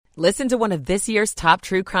Listen to one of this year's top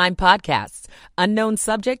true crime podcasts. Unknown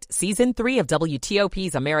Subject, Season 3 of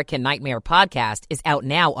WTOP's American Nightmare podcast is out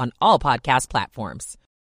now on all podcast platforms.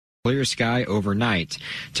 Clear sky overnight.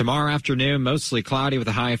 Tomorrow afternoon, mostly cloudy with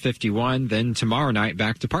a high of 51. Then tomorrow night,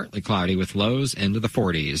 back to partly cloudy with lows into the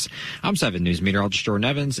 40s. I'm 7 News meteorologist Jordan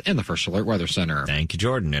Evans in the First Alert Weather Center. Thank you,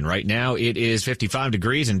 Jordan. And right now, it is 55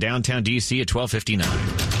 degrees in downtown D.C. at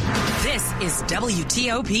 12:59. This is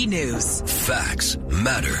WTOP News. Facts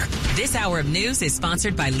matter. This hour of news is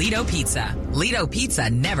sponsored by Lido Pizza. Lido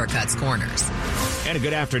Pizza never cuts corners. And a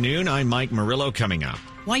good afternoon. I'm Mike Murillo. Coming up.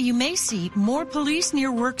 Why you may see more police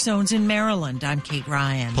near work zones in Maryland. I'm Kate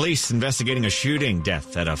Ryan. Police investigating a shooting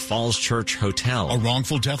death at a Falls Church hotel. A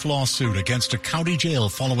wrongful death lawsuit against a county jail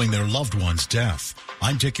following their loved one's death.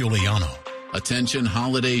 I'm Dick Iuliano. Attention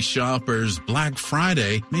holiday shoppers, Black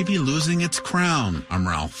Friday may be losing its crown. I'm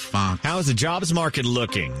Ralph Fox. How is the jobs market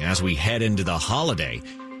looking as we head into the holiday?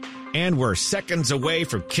 And we're seconds away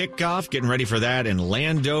from kickoff, getting ready for that in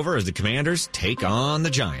Landover as the Commanders take on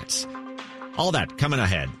the Giants. All that coming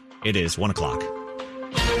ahead. It is 1 o'clock.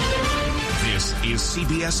 This is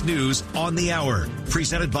CBS News on the Hour,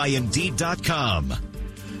 presented by Indeed.com.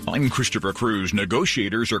 I'm Christopher Cruz.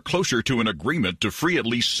 Negotiators are closer to an agreement to free at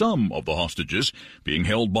least some of the hostages being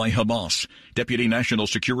held by Hamas. Deputy National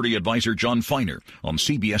Security Advisor John Feiner on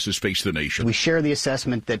CBS's Face the Nation. We share the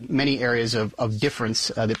assessment that many areas of difference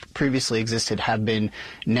that previously existed have been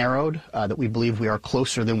narrowed, that we believe we are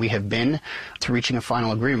closer than we have been to reaching a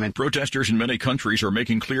final agreement. Protesters in many countries are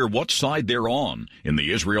making clear what side they're on in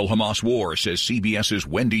the Israel-Hamas war, says CBS's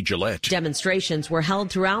Wendy Gillette. Demonstrations were held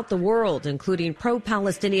throughout the world, including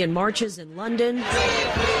pro-Palestinian marches in London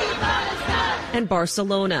and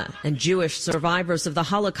Barcelona, and Jewish survivors of the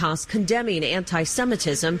Holocaust condemning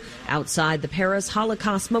anti-Semitism outside the Paris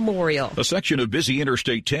Holocaust Memorial. A section of busy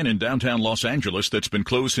Interstate 10 in downtown Los Angeles that's been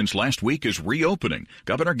closed since last week is reopening.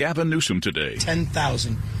 Governor Gavin Newsom today.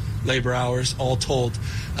 10,000 labor hours all told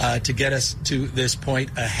to get us to this point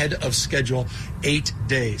ahead of schedule, 8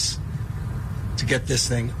 days to get this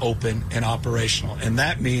thing open and operational. And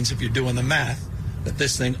that means, if you're doing the math, that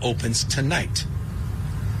this thing opens tonight.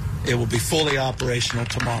 It will be fully operational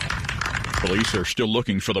tomorrow. Police are still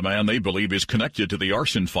looking for the man they believe is connected to the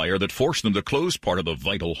arson fire that forced them to close part of the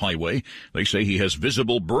vital highway. They say he has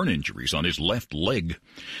visible burn injuries on his left leg.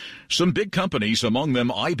 Some big companies, among them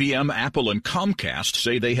IBM, Apple, and Comcast,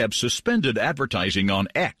 say they have suspended advertising on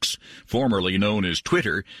X, formerly known as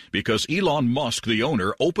Twitter, because Elon Musk, the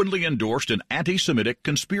owner, openly endorsed an anti-Semitic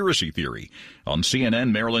conspiracy theory. On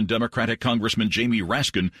CNN, Maryland Democratic Congressman Jamie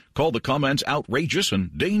Raskin called the comments outrageous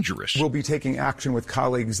and dangerous. We'll be taking action with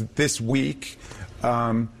colleagues this week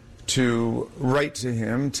to write to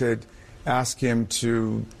him, to ask him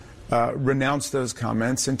to renounce those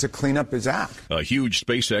comments and to clean up his act. A huge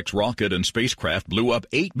SpaceX rocket and spacecraft blew up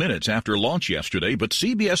 8 minutes after launch yesterday, but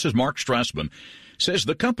CBS's Mark Strassman says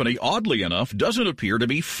the company, oddly enough, doesn't appear to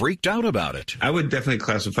be freaked out about it. I would definitely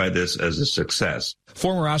classify this as a success.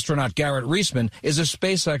 Former astronaut Garrett Reisman is a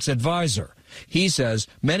SpaceX advisor. He says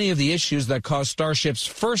many of the issues that caused Starship's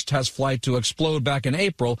first test flight to explode back in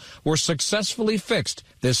April were successfully fixed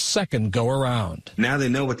this second go-around. Now they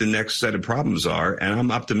know what the next set of problems are, and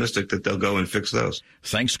I'm optimistic that they'll go and fix those.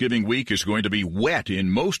 Thanksgiving week is going to be wet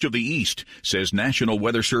in most of the East, says National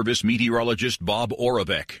Weather Service meteorologist Bob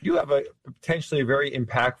Oravec. You have a potentially very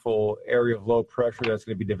impactful area of low pressure that's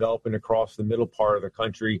going to be developing across the middle part of the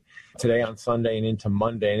country today on Sunday and into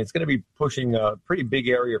Monday, and it's going to be pushing a pretty big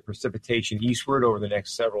area of precipitation eastward over the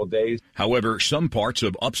next several days. However, some parts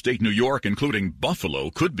of upstate New York, including Buffalo,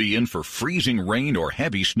 could be in for freezing rain or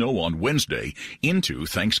heavy snow on Wednesday into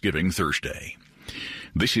Thanksgiving Thursday.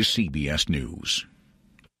 This is CBS News.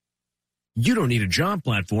 You don't need a job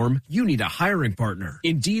platform, you need a hiring partner.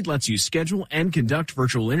 Indeed lets you schedule and conduct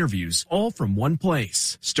virtual interviews all from one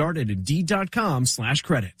place. Start at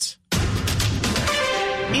Indeed.com/credits.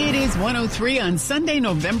 It is 1:03 on Sunday,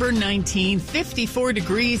 November 19, 54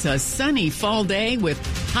 degrees, a sunny fall day with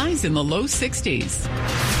highs in the low 60s.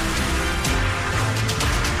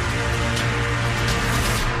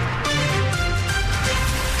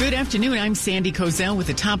 Good afternoon. I'm Sandy Kozel with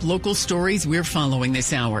the top local stories we're following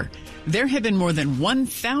this hour. There have been more than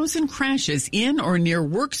 1,000 crashes in or near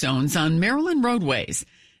work zones on Maryland roadways.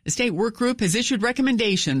 The state work group has issued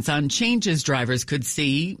recommendations on changes drivers could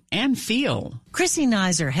see and feel. Chrissy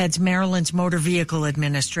Nizer heads Maryland's Motor Vehicle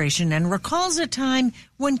Administration and recalls a time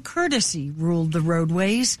when courtesy ruled the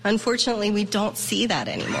roadways. Unfortunately, we don't see that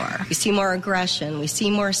anymore. We see more aggression. We see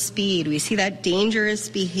more speed. We see that dangerous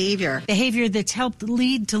behavior. Behavior that's helped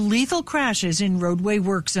lead to lethal crashes in roadway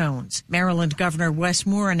work zones. Maryland Governor Wes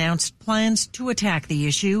Moore announced plans to attack the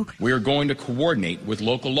issue. We are going to coordinate with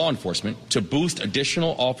local law enforcement to boost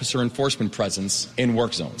additional officer enforcement presence in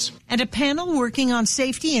work zones. And a panel working on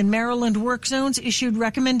safety in Maryland work zones issued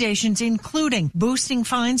recommendations including boosting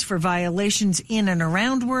fines for violations in and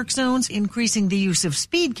around work zones, increasing the use of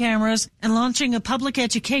speed cameras, and launching a public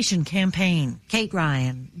education campaign. Kate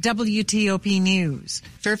Ryan, WTOP News.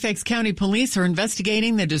 Fairfax County Police are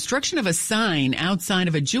investigating the destruction of a sign outside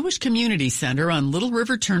of a Jewish community center on Little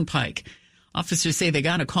River Turnpike. Officers say they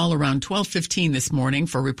got a call around 12:15 this morning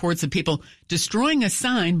for reports of people destroying a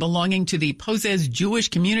sign belonging to the Pozez Jewish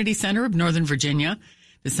Community Center of Northern Virginia.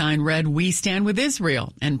 The sign read, "We stand with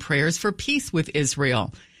Israel," and prayers for peace with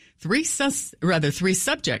Israel. Three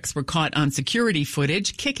subjects were caught on security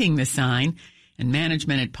footage kicking the sign, and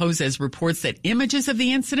management at Pozez reports that images of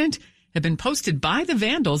the incident have been posted by the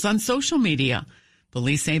vandals on social media.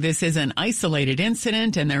 Police say this is an isolated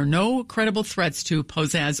incident and there are no credible threats to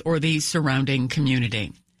Pozez or the surrounding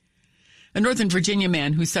community. A Northern Virginia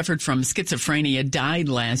man who suffered from schizophrenia died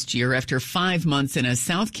last year after 5 months in a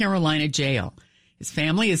South Carolina jail. His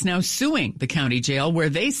family is now suing the county jail where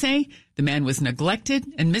they say the man was neglected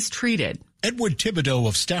and mistreated. Edward Thibodeau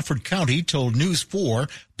of Stafford County told News 4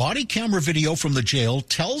 body camera video from the jail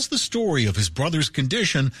tells the story of his brother's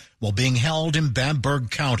condition while being held in Bamberg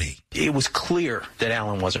County. It was clear that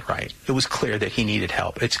Alan wasn't right. It was clear that he needed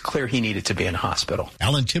help. It's clear he needed to be in hospital.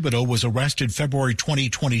 Alan Thibodeau was arrested February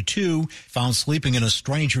 2022, found sleeping in a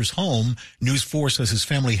stranger's home. News 4 says his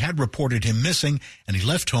family had reported him missing and he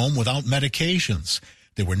left home without medications.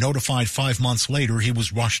 They were notified 5 months later he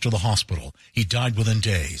was rushed to the hospital. He died within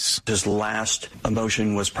days. His last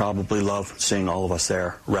emotion was probably love, seeing all of us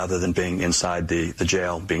there, rather than being inside the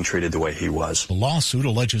jail, being treated the way he was. The lawsuit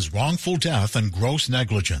alleges wrongful death and gross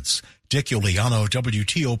negligence. Dick Iuliano,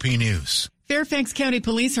 WTOP News. Fairfax County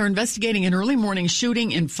Police are investigating an early morning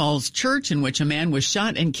shooting in Falls Church in which a man was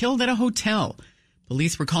shot and killed at a hotel.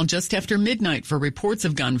 Police were called just after midnight for reports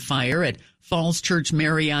of gunfire at Falls Church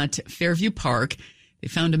Marriott Fairview Park. They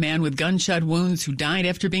found a man with gunshot wounds who died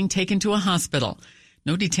after being taken to a hospital.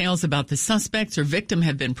 No details about the suspects or victim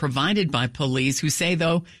have been provided by police, who say,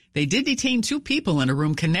 though, they did detain 2 people in a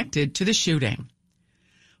room connected to the shooting.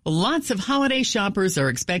 Well, lots of holiday shoppers are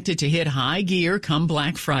expected to hit high gear come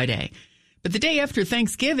Black Friday. But the day after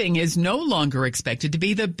Thanksgiving is no longer expected to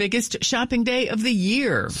be the biggest shopping day of the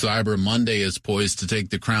year. Cyber Monday is poised to take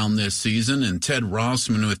the crown this season, and Ted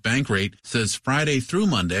Rossman with Bankrate says Friday through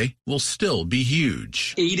Monday will still be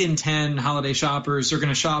huge. 8 in 10 holiday shoppers are going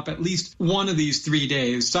to shop at least one of these 3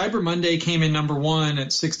 days. Cyber Monday came in number 1 at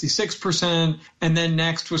 66%, and then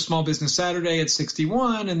next was Small Business Saturday at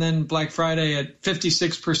 61%, and then Black Friday at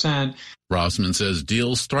 56%. Rossman says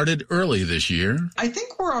deals started early this year. I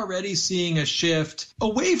think we're already seeing a shift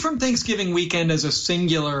away from Thanksgiving weekend as a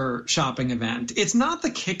singular shopping event. It's not the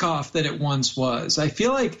kickoff that it once was. I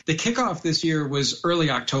feel like the kickoff this year was early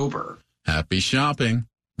October. Happy shopping.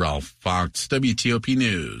 Ralph Fox, WTOP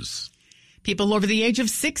News. People over the age of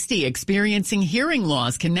 60 experiencing hearing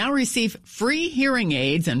loss can now receive free hearing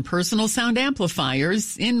aids and personal sound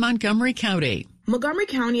amplifiers in Montgomery County. Montgomery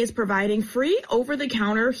County is providing free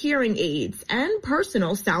over-the-counter hearing aids and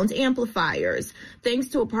personal sound amplifiers, thanks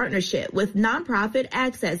to a partnership with nonprofit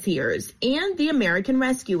Access Hears and the American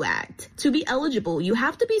Rescue Act. To be eligible, you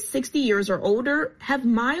have to be 60 years or older, have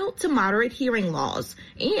mild to moderate hearing loss,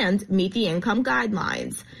 and meet the income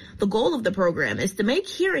guidelines. The goal of the program is to make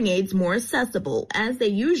hearing aids more accessible, as they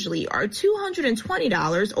usually are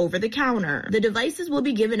 $220 over the counter. The devices will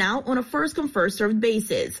be given out on a first-come, first-served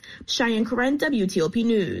basis. Cheyenne Corinne, WTOP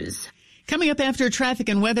News. Coming up after traffic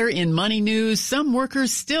and weather in Money News, some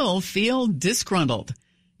workers still feel disgruntled.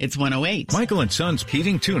 It's 1:08. Michael & Son's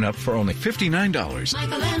heating tune-up for only $59.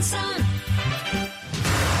 Michael & Son.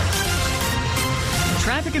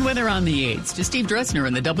 Traffic and weather on the 8s to Steve Dressner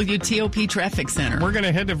in the WTOP Traffic Center. We're going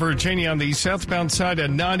to head to Virginia on the southbound side of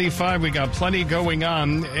 95. We got plenty going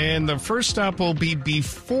on, and the first stop will be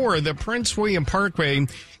before the Prince William Parkway.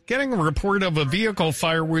 Getting a report of a vehicle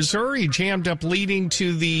fire was already jammed up leading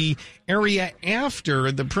to the area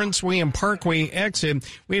after the Prince William Parkway exit.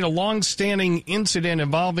 We had a long-standing incident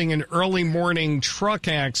involving an early morning truck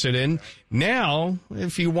accident. Now,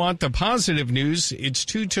 if you want the positive news, it's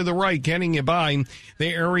 2 to the right, getting you by the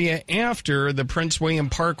area after the Prince William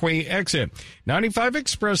Parkway exit. 95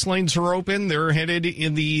 express lanes are open. They're headed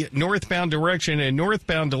in the northbound direction, and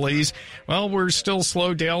northbound delays, well, we're still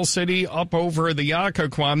slow. Dale City up over the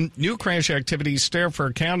Occoquan. New crash activity,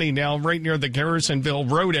 Stafford County now right near the Garrisonville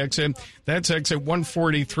Road exit. That's exit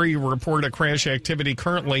 143. Report of crash activity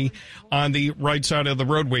currently on the right side of the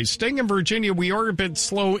roadway. Staying in Virginia, we are a bit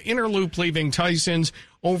slow. Inner loop leaving Tyson's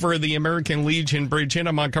over the American Legion Bridge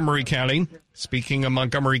into Montgomery County. Speaking of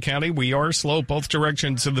Montgomery County, we are slow both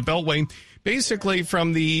directions of the Beltway. Basically,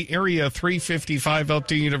 from the area 355 up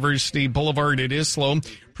to University Boulevard, it is slow.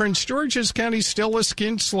 Prince George's County still a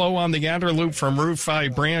skint slow on the outer loop from Route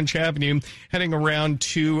 5 Branch Avenue, heading around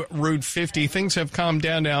to Route 50. Things have calmed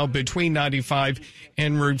down now between 95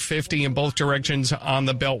 and Route 50 in both directions on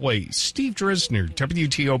the Beltway. Steve Drisner,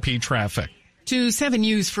 WTOP Traffic. To 7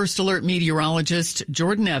 News First Alert meteorologist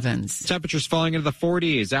Jordan Evans. Temperatures falling into the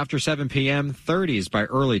 40s after 7 p.m., 30s by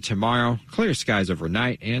early tomorrow. Clear skies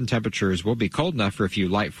overnight, and temperatures will be cold enough for a few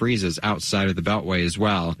light freezes outside of the Beltway as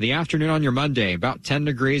well. The afternoon on your Monday, about 10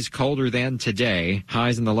 degrees colder than today.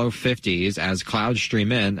 Highs in the low 50s as clouds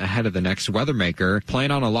stream in ahead of the next weather maker.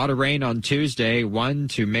 Plan on a lot of rain on Tuesday, 1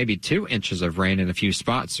 to maybe 2 inches of rain in a few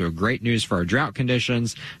spots, so great news for our drought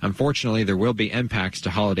conditions. Unfortunately, there will be impacts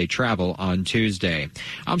to holiday travel on Tuesday.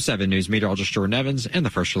 I'm 7 News meteorologist Jordan Evans in the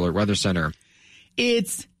First Alert Weather Center.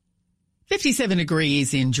 It's 57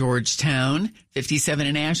 degrees in Georgetown, 57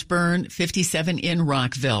 in Ashburn, 57 in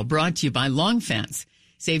Rockville. Brought to you by Long Fence.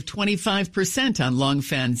 Save 25% on Long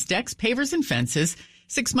Fence decks, pavers, and fences.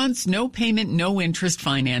 6 months, no payment, no interest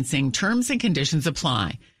financing. Terms and conditions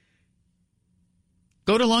apply.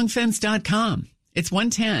 Go to longfence.com. It's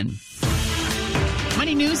 110.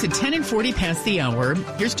 Money News at 10 and 40 past the hour.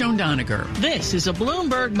 Here's Joan Doniger. This is a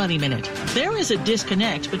Bloomberg Money Minute. There is a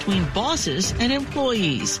disconnect between bosses and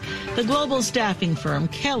employees. The global staffing firm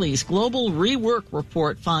Kelly's Global Rework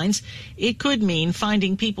Report finds it could mean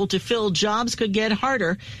finding people to fill jobs could get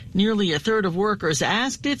harder. Nearly a third of workers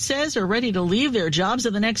asked, it says, are ready to leave their jobs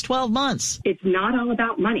in the next 12 months. It's not all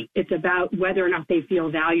about money. It's about whether or not they feel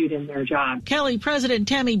valued in their job. Kelly President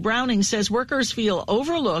Tammy Browning says workers feel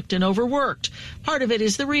overlooked and overworked. Part of it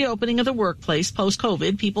is the reopening of the workplace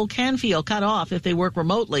post-COVID. People can feel cut off if they work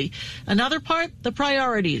remotely. Another part, the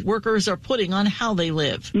priorities workers are putting on how they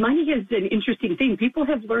live. Money is an interesting thing. People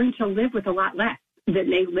have learned to live with a lot less than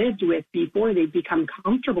they lived with before. They've become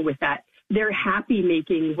comfortable with that. They're happy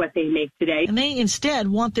making what they make today. And they instead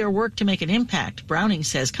want their work to make an impact. Browning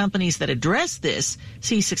says companies that address this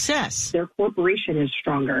see success. Their corporation is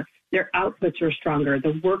stronger. Their outputs are stronger.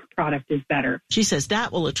 The work product is better. She says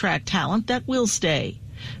that will attract talent that will stay.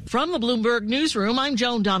 From the Bloomberg Newsroom, I'm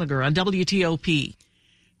Joan Doniger on WTOP.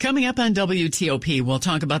 Coming up on WTOP, we'll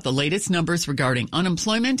talk about the latest numbers regarding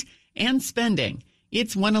unemployment and spending.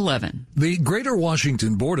 It's 1:11. The Greater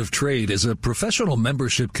Washington Board of Trade is a professional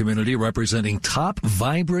membership community representing top,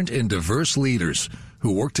 vibrant, and diverse leaders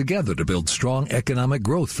who work together to build strong economic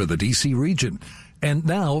growth for the D.C. region. And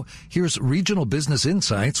now, here's Regional Business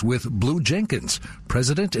Insights with Blue Jenkins,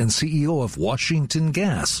 President and CEO of Washington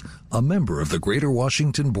Gas, a member of the Greater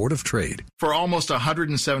Washington Board of Trade. For almost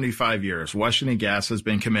 175 years, Washington Gas has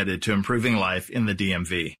been committed to improving life in the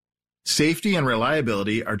DMV. Safety and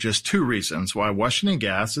reliability are just 2 reasons why Washington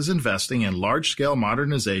Gas is investing in large-scale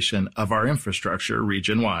modernization of our infrastructure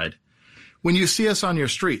region-wide. When you see us on your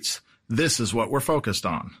streets, this is what we're focused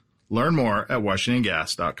on. Learn more at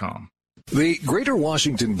WashingtonGas.com. The Greater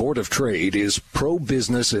Washington Board of Trade is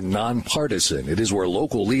pro-business and nonpartisan. It is where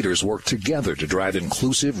local leaders work together to drive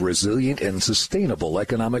inclusive, resilient, and sustainable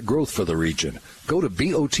economic growth for the region. Go to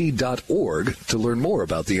BOT.org to learn more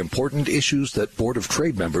about the important issues that Board of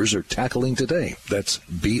Trade members are tackling today. That's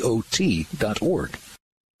BOT.org.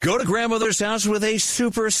 Go to grandmother's house with a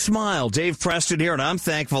super smile. Dave Preston here, and I'm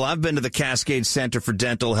thankful I've been to the Cascade Center for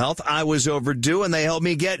Dental Health. I was overdue, and they helped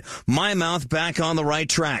me get my mouth back on the right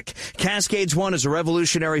track. Cascades One is a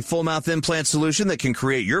revolutionary full mouth implant solution that can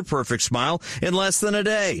create your perfect smile in less than a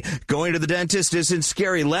day. Going to the dentist isn't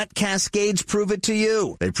scary. Let Cascades prove it to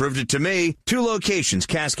you. They proved it to me. 2 locations,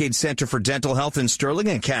 Cascade Center for Dental Health in Sterling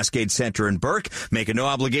and Cascade Center in Burke. Make a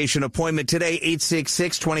no-obligation appointment today,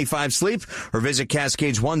 866-25-SLEEP, or visit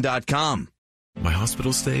Cascades1.com. My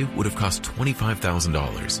hospital stay would have cost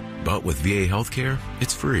 $25,000, but with VA healthcare,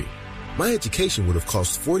 it's free. My education would have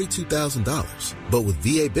cost $42,000, but with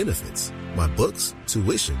VA benefits, my books,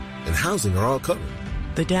 tuition, and housing are all covered.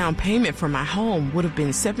 The down payment for my home would have been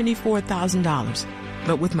 $74,000.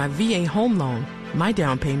 But with my VA home loan, my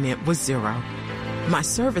down payment was $0. My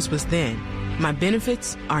service was then. My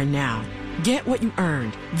benefits are now. Get what you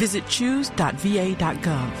earned. Visit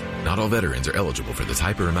choose.va.gov. Not all veterans are eligible for the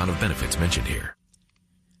type or amount of benefits mentioned here.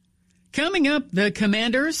 Coming up, the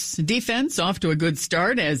Commanders' defense off to a good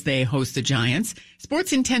start as they host the Giants.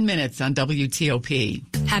 Sports in 10 minutes on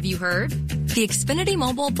WTOP. Have you heard? The Xfinity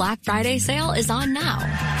Mobile Black Friday sale is on now.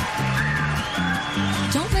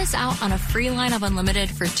 Don't miss out on a free line of unlimited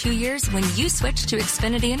for 2 years when you switch to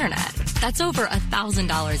Xfinity Internet. That's over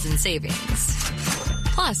 $1,000 in savings.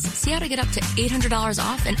 Plus, see how to get up to $800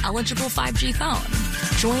 off an eligible 5G phone.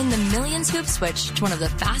 Join the millions who have switched to one of the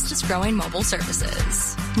fastest growing mobile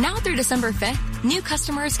services. Now through December 5th, new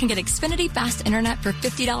customers can get Xfinity Fast Internet for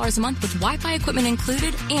 $50 a month with Wi-Fi equipment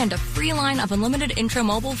included and a free line of unlimited intro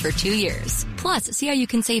mobile for 2 years. Plus, see how you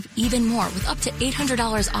can save even more with up to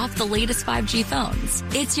 $800 off the latest 5G phones.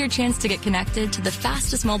 It's your chance to get connected to the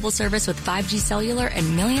fastest mobile service with 5G cellular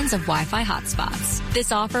and millions of Wi-Fi hotspots.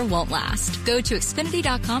 This offer won't last. Go to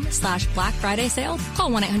Xfinity.com/Black Friday sale,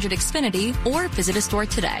 call 1-800-XFINITY, or visit a store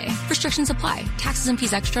today. Restrictions apply. Taxes and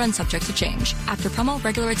fees extra and subject to change. After promo,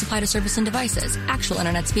 regular rates apply to service and devices. Actual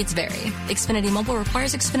internet speeds vary. Xfinity Mobile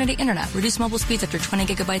requires Xfinity Internet. Reduced mobile speeds after 20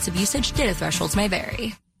 gigabytes of usage. Data thresholds may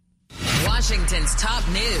vary. Washington's top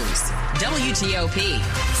news. WTOP.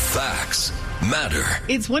 Facts matter.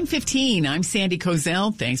 It's 1:15. I'm Sandy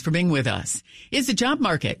Kozel. Thanks for being with us. Is the job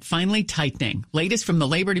market finally tightening? Latest from the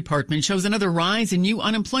Labor Department shows another rise in new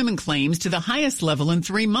unemployment claims to the highest level in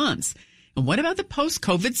 3 months. And what about the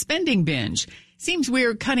post-COVID spending binge? Seems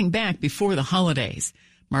we're cutting back before the holidays.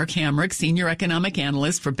 Mark Hamrick, senior economic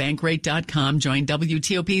analyst for Bankrate.com, joined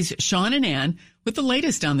WTOP's Sean and Ann with the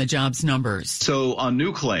latest on the jobs numbers. So on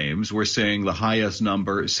new claims, we're seeing the highest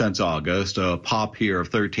number since August, a pop here of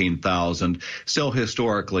 13,000, still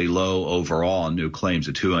historically low overall on new claims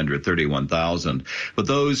at 231,000. But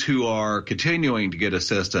those who are continuing to get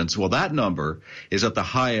assistance, well, that number is at the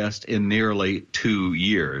highest in nearly 2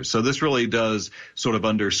 years. So this really does sort of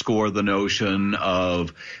underscore the notion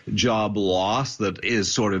of job loss that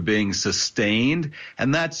is sort of being sustained.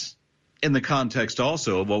 And that's in the context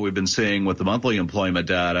also of what we've been seeing with the monthly employment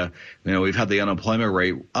data. You know, we've had the unemployment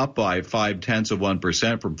rate up by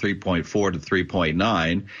 0.5% from 3.4 to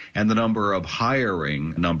 3.9, and the number of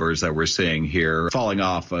hiring numbers that we're seeing here falling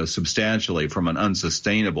off substantially from an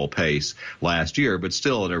unsustainable pace last year, but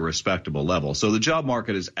still at a respectable level. So the job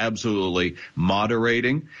market is absolutely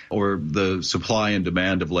moderating, or the supply and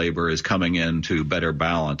demand of labor is coming into better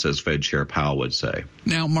balance, as Fed Chair Powell would say.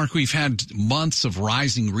 Now, Mark, we've had months of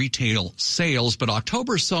rising retail sales, but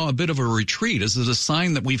October saw a bit of a retreat. Is it a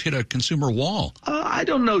sign that we've hit a consumer wall? I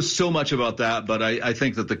don't know so much about that, but I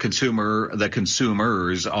think that the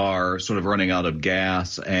consumers are sort of running out of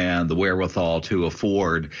gas and the wherewithal to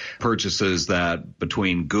afford purchases that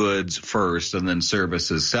between goods first and then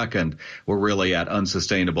services second were really at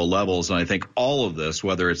unsustainable levels. And I think all of this,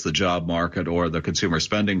 whether it's the job market or the consumer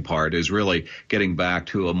spending part, is really getting back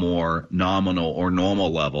to a more nominal or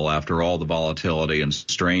normal level after all the volatility and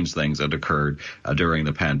strange things that occurred during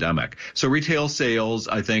the pandemic. So retail sales,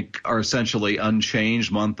 I think, are essentially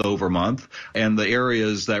unchanged month over month. And the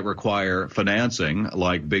areas that require financing,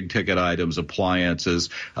 like big ticket items, appliances,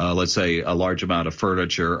 let's say a large amount of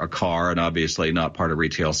furniture, a car, and obviously not part of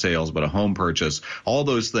retail sales, but a home purchase, all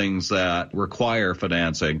those things that require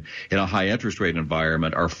financing in a high interest rate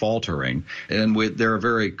environment are faltering. And there are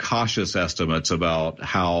very cautious estimates about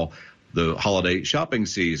how the holiday shopping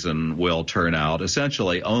season will turn out,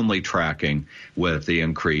 essentially only tracking with the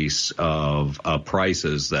increase of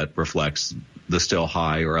prices that reflects the still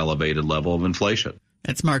high or elevated level of inflation.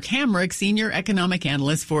 That's Mark Hamrick, senior economic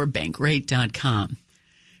analyst for Bankrate.com.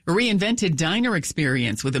 A reinvented diner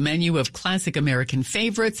experience with a menu of classic American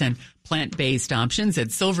favorites and plant-based options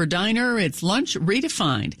at Silver Diner. It's lunch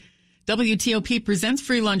redefined. WTOP presents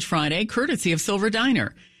Free Lunch Friday, courtesy of Silver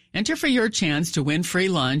Diner. Enter for your chance to win free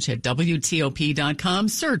lunch at WTOP.com.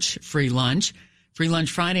 Search Free Lunch. Free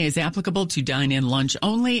Lunch Friday is applicable to dine-in lunch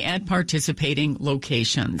only at participating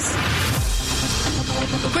locations.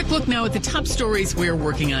 A quick look now at the top stories we're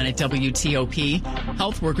working on at WTOP.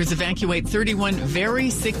 Health workers evacuate 31 very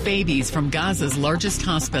sick babies from Gaza's largest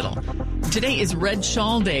hospital. Today is Red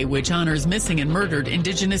Shawl Day, which honors missing and murdered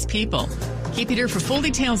Indigenous people. Keep it here for full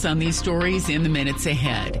details on these stories in the minutes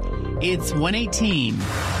ahead. It's 1:18.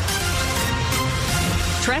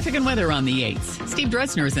 Traffic and weather on the 8th. Steve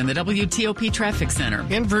Dresner is in the WTOP Traffic Center.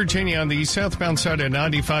 In Virginia on the southbound side of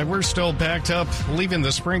 95, we're still backed up, leaving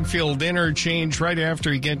the Springfield interchange right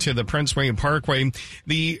after you get to the Prince William Parkway.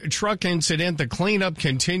 The truck incident, the cleanup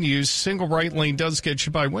continues. Single right lane does get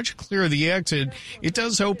you by. Once you clear the exit, it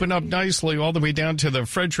does open up nicely all the way down to the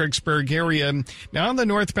Fredericksburg area. Now on the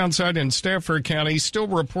northbound side in Stafford County, still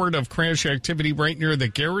report of crash activity right near the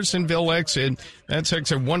Garrisonville exit. That's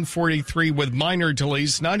exit 143 with minor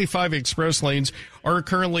delays. 95 express lanes are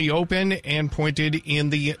currently open and pointed in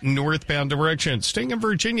the northbound direction. Staying in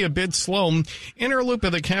Virginia, a bit slow. Inner loop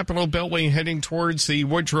of the Capitol Beltway heading towards the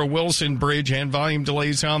Woodrow Wilson Bridge, and volume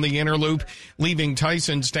delays on the inner loop, leaving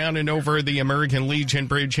Tyson's down and over the American Legion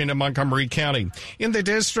Bridge into Montgomery County. In the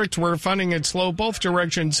district, we're finding it slow both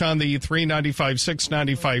directions on the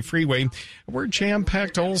 395-695 freeway. We're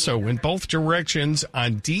jam-packed also in both directions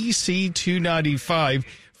on DC 295.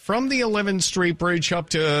 From the 11th Street Bridge up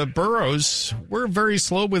to Burroughs, we're very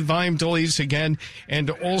slow with volume delays again, and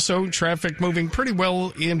also traffic moving pretty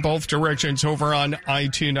well in both directions over on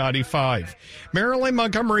I-295. Maryland,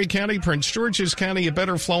 Montgomery County, Prince George's County, a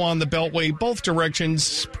better flow on the Beltway, both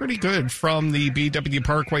directions pretty good from the BW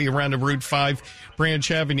Parkway around to Route 5,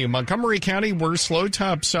 Branch Avenue. Montgomery County, we're slow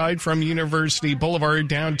topside from University Boulevard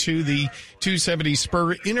down to the 270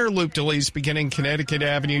 spur. Inner loop delays beginning Connecticut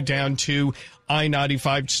Avenue down to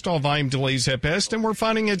I-95, just all volume delays at best, and we're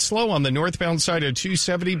finding it slow on the northbound side of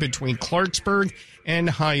 270 between Clarksburg and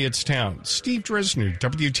Hyattstown. Steve Dresner,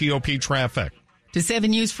 WTOP Traffic. To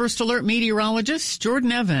 7 News First Alert meteorologist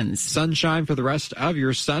Jordan Evans. Sunshine for the rest of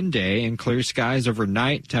your Sunday and clear skies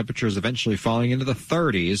overnight. Temperatures eventually falling into the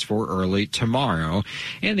 30s for early tomorrow.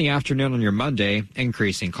 In the afternoon on your Monday,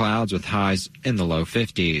 increasing clouds with highs in the low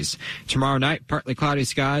 50s. Tomorrow night, partly cloudy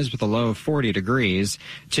skies with a low of 40 degrees.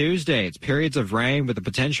 Tuesday, it's periods of rain with the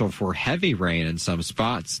potential for heavy rain in some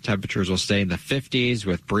spots. Temperatures will stay in the 50s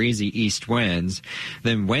with breezy east winds.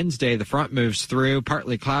 Then Wednesday, the front moves through,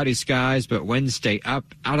 partly cloudy skies, but winds stay up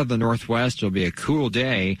out of the northwest. It'll be a cool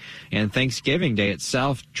day, and Thanksgiving Day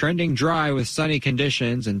itself trending dry with sunny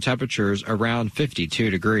conditions and temperatures around 52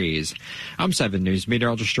 degrees. I'm 7 News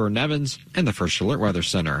meteorologist Jordan Evans in the First Alert Weather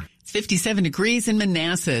Center. It's 57 degrees in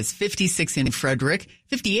Manassas, 56 in Frederick,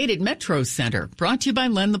 58 at Metro Center. Brought to you by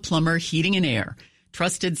Len the Plumber Heating and Air.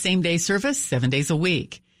 Trusted same-day service 7 days a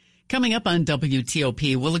week. Coming up on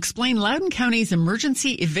WTOP, we'll explain Loudoun County's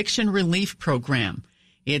emergency eviction relief program.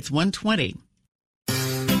 It's 1:20.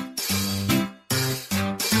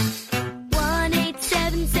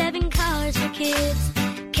 1-877 Cars for Kids.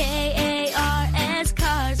 KARS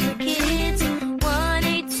Cars for Kids.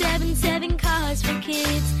 1-877 Cars for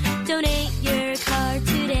Kids. Donate your car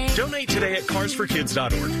today. Donate today at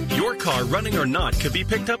carsforkids.org. Your car, running or not, could be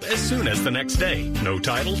picked up as soon as the next day. No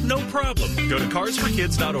title, no problem. Go to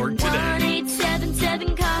carsforkids.org today.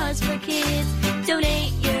 1-877 Cars for Kids.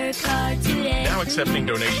 Donate your car today. Now accepting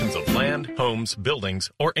donations of land, homes, buildings,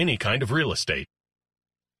 or any kind of real estate.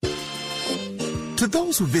 To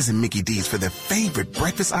those who visit Mickey D's for their favorite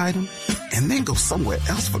breakfast item and then go somewhere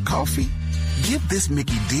else for coffee, give this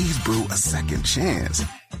Mickey D's brew a second chance.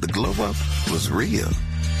 The glow up was real.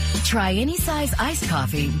 Try any size iced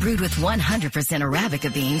coffee brewed with 100%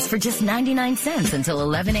 Arabica beans for just 99 cents until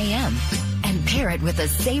 11 a.m. And pair it with a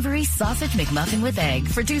savory sausage McMuffin with egg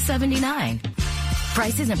for $2.79.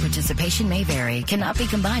 Prices and participation may vary. Cannot be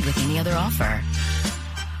combined with any other offer.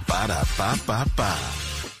 Ba-da-ba-ba-ba.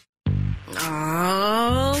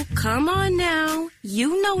 Oh, come on now.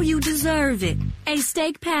 You know you deserve it. A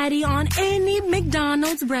steak patty on any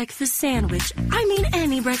McDonald's breakfast sandwich. I mean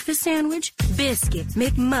any breakfast sandwich. Biscuit,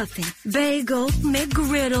 McMuffin, bagel,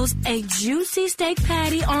 McGriddles. A juicy steak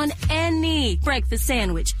patty on any breakfast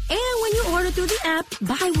sandwich. And when you order through the app,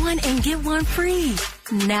 buy one and get one free.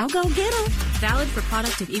 Now go get them. Valid for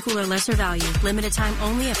product of equal or lesser value. Limited time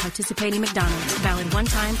only at participating McDonald's. Valid one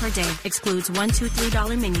time per day. Excludes $1, $2,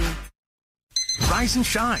 $3 menu. Rise and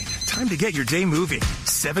shine. Time to get your day moving.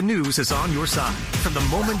 7 News is on your side from the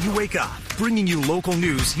moment you wake up, bringing you local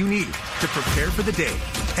news you need to prepare for the day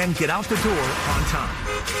and get out the door on time.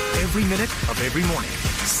 Every minute of every morning,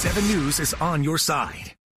 7 News is on your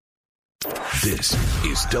side. This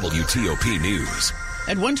is WTOP News.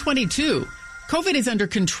 At 1:22, COVID is under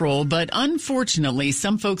control, but unfortunately,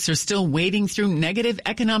 some folks are still wading through negative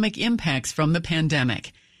economic impacts from the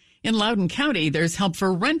pandemic. In Loudoun County, there's help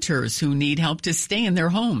for renters who need help to stay in their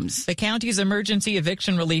homes. The county's emergency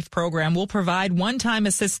eviction relief program will provide one-time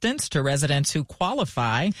assistance to residents who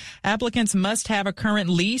qualify. Applicants must have a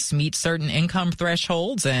current lease, meet certain income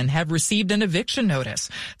thresholds, and have received an eviction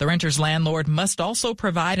notice. The renter's landlord must also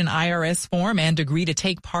provide an IRS form and agree to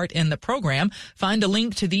take part in the program. Find a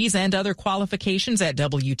link to these and other qualifications at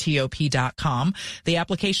WTOP.com. The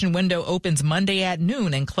application window opens Monday at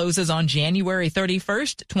noon and closes on January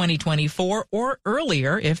 31st, 2024, or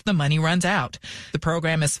earlier if the money runs out. The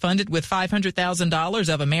program is funded with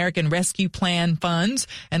 $500,000 of American Rescue Plan funds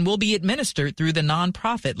and will be administered through the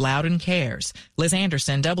nonprofit Loudoun Cares. Liz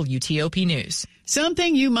Anderson, WTOP News.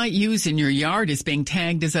 Something you might use in your yard is being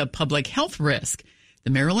tagged as a public health risk. The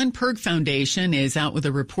Maryland PIRG Foundation is out with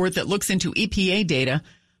a report that looks into EPA data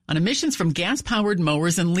on emissions from gas-powered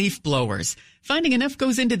mowers and leaf blowers. Finding enough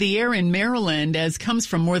goes into the air in Maryland as comes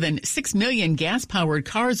from more than 6 million gas-powered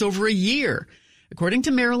cars over a year. According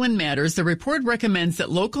to Maryland Matters, the report recommends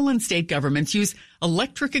that local and state governments use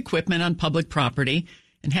electric equipment on public property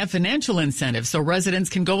and have financial incentives so residents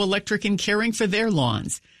can go electric in caring for their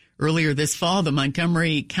lawns. Earlier this fall, the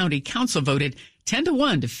Montgomery County Council voted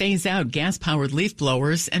 10-1 to phase out gas-powered leaf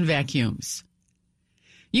blowers and vacuums.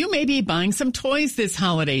 You may be buying some toys this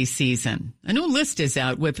holiday season. A new list is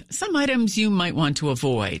out with some items you might want to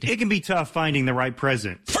avoid. It can be tough finding the right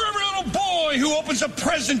present. For every little boy who opens a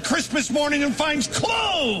present Christmas morning and finds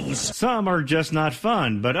clothes. Some are just not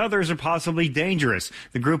fun, but others are possibly dangerous.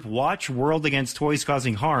 The group Watch World Against Toys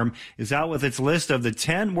Causing Harm is out with its list of the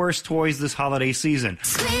 10 worst toys this holiday season.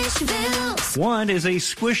 One is a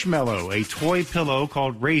Squishmallow, a toy pillow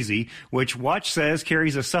called Razy, which Watch says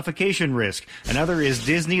carries a suffocation risk. Another is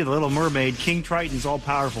Disney, The Little Mermaid, King Triton's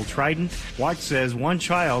all-powerful trident. Watch says one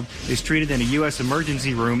child is treated in a U.S.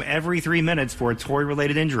 emergency room every 3 minutes for a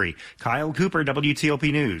toy-related injury. Kyle Cooper,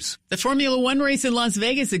 WTOP News. The Formula One race in Las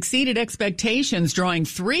Vegas exceeded expectations, drawing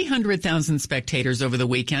 300,000 spectators over the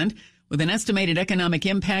weekend, with an estimated economic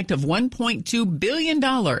impact of $1.2 billion.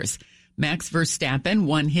 Max Verstappen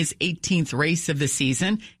won his 18th race of the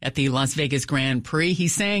season at the Las Vegas Grand Prix. He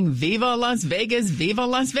sang Viva Las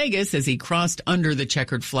Vegas as he crossed under the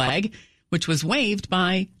checkered flag, which was waved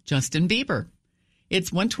by Justin Bieber.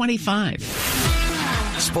 It's 1:25.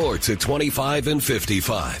 Sports at 25 and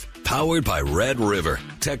 55. Powered by Red River.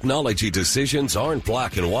 Technology decisions aren't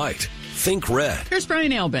black and white. Think red. Here's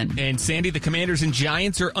Brian Albin. And Sandy, the Commanders and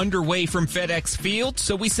Giants are underway from FedEx Field,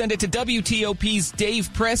 so we send it to WTOP's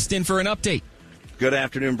Dave Preston for an update. Good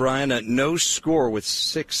afternoon, Brian. No score with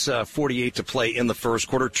 6:48 to play in the first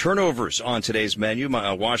quarter. Turnovers on today's menu.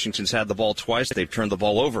 Washington's had the ball twice. They've turned the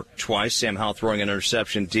ball over twice. Sam Howell throwing an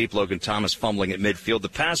interception deep. Logan Thomas fumbling at midfield. The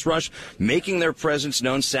pass rush making their presence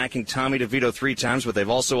known, sacking Tommy DeVito 3 times, but they've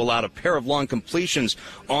also allowed a pair of long completions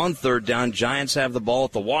on third down. Giants have the ball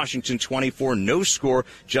at the Washington 24. No score,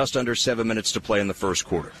 just under 7 minutes to play in the first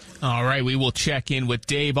quarter. All right, we will check in with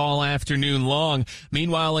Dave all afternoon long.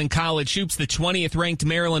 Meanwhile, in college hoops, the 20th ranked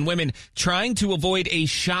Maryland women trying to avoid a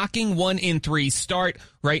shocking 1-3 start.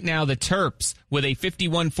 Right now, the Terps with a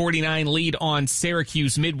 51-49 lead on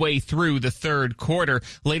Syracuse midway through the third quarter.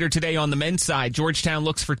 Later today on the men's side, Georgetown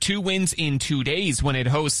looks for 2 wins in 2 days when it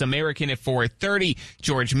hosts American at 4:30.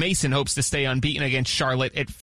 George Mason hopes to stay unbeaten against Charlotte at